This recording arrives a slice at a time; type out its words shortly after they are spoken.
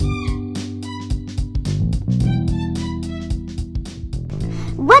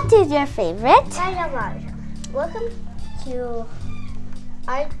What is your favorite? Dialogue. Welcome to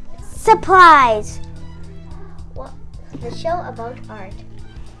Art Supplies. The show about art.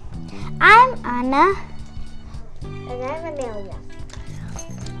 I'm Anna. And I'm Amelia.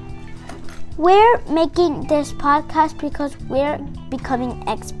 We're making this podcast because we're becoming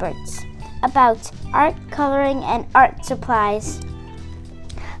experts about art, coloring, and art supplies.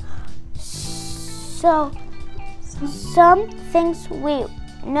 So, some things we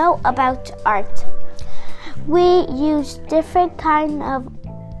know about art. We use different kind of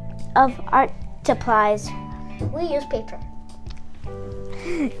art supplies. We use paper.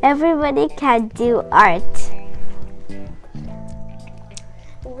 Everybody can do art.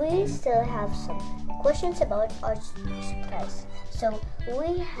 We still have some questions about art supplies. So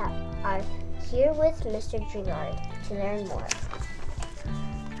we are here with Mr. Gerard to learn more.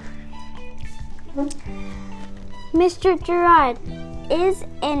 Mr. Gerard is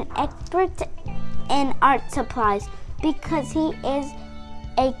an expert in art supplies because he is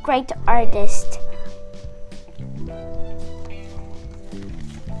a great artist.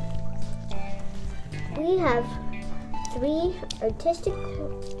 We have 3 artistic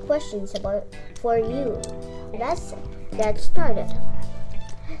questions for you. Let's get started.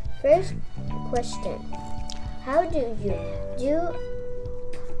 First question: how do you do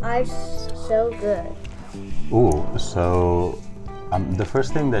art so good? The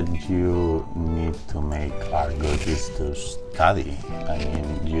first thing that you need to make art good is to study. I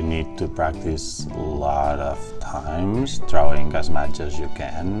mean, you need to practice a lot of times, drawing as much as you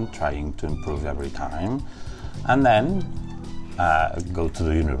can, trying to improve every time, and then go to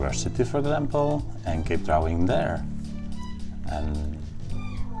the university, for example, and keep drawing there, and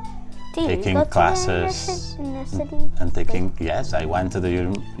taking classes. And taking, yes, I went to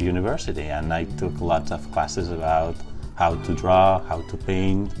the university and I took lots of classes about how to draw, how to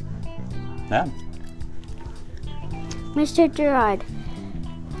paint. Yeah. Mr. Gerard,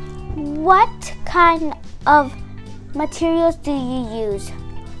 what kind of materials do you use?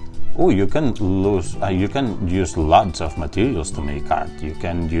 You can use lots of materials to make art. You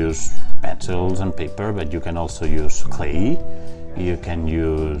can use pencils and paper, but you can also use clay. You can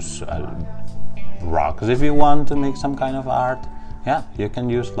use rocks if you want to make some kind of art. Yeah, you can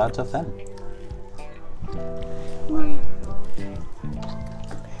use lots of them.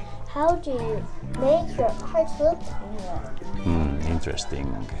 How do you make your art look real? Interesting.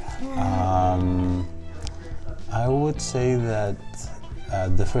 I would say that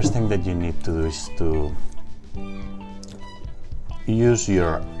the first thing that you need to do is to use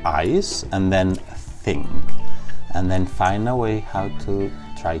your eyes and then think, and then find a way how to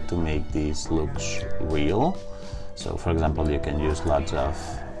try to make these looks real. So, for example, you can use lots of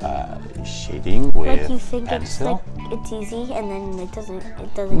shading with Like you think pencil. it's easy and then it doesn't.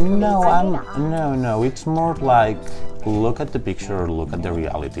 No. It's more like look at the picture or look at the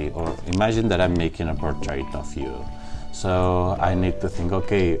reality, or imagine that I'm making a portrait of you. So I need to think,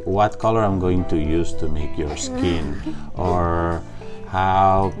 okay, what color I'm going to use to make your skin, or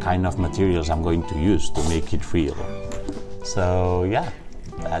how kind of materials I'm going to use to make it real. So yeah,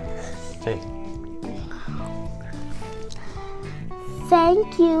 that's it.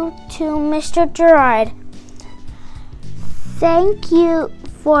 Thank you to Mr. Gerard. Thank you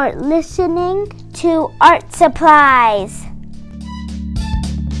for listening to Art Supplies.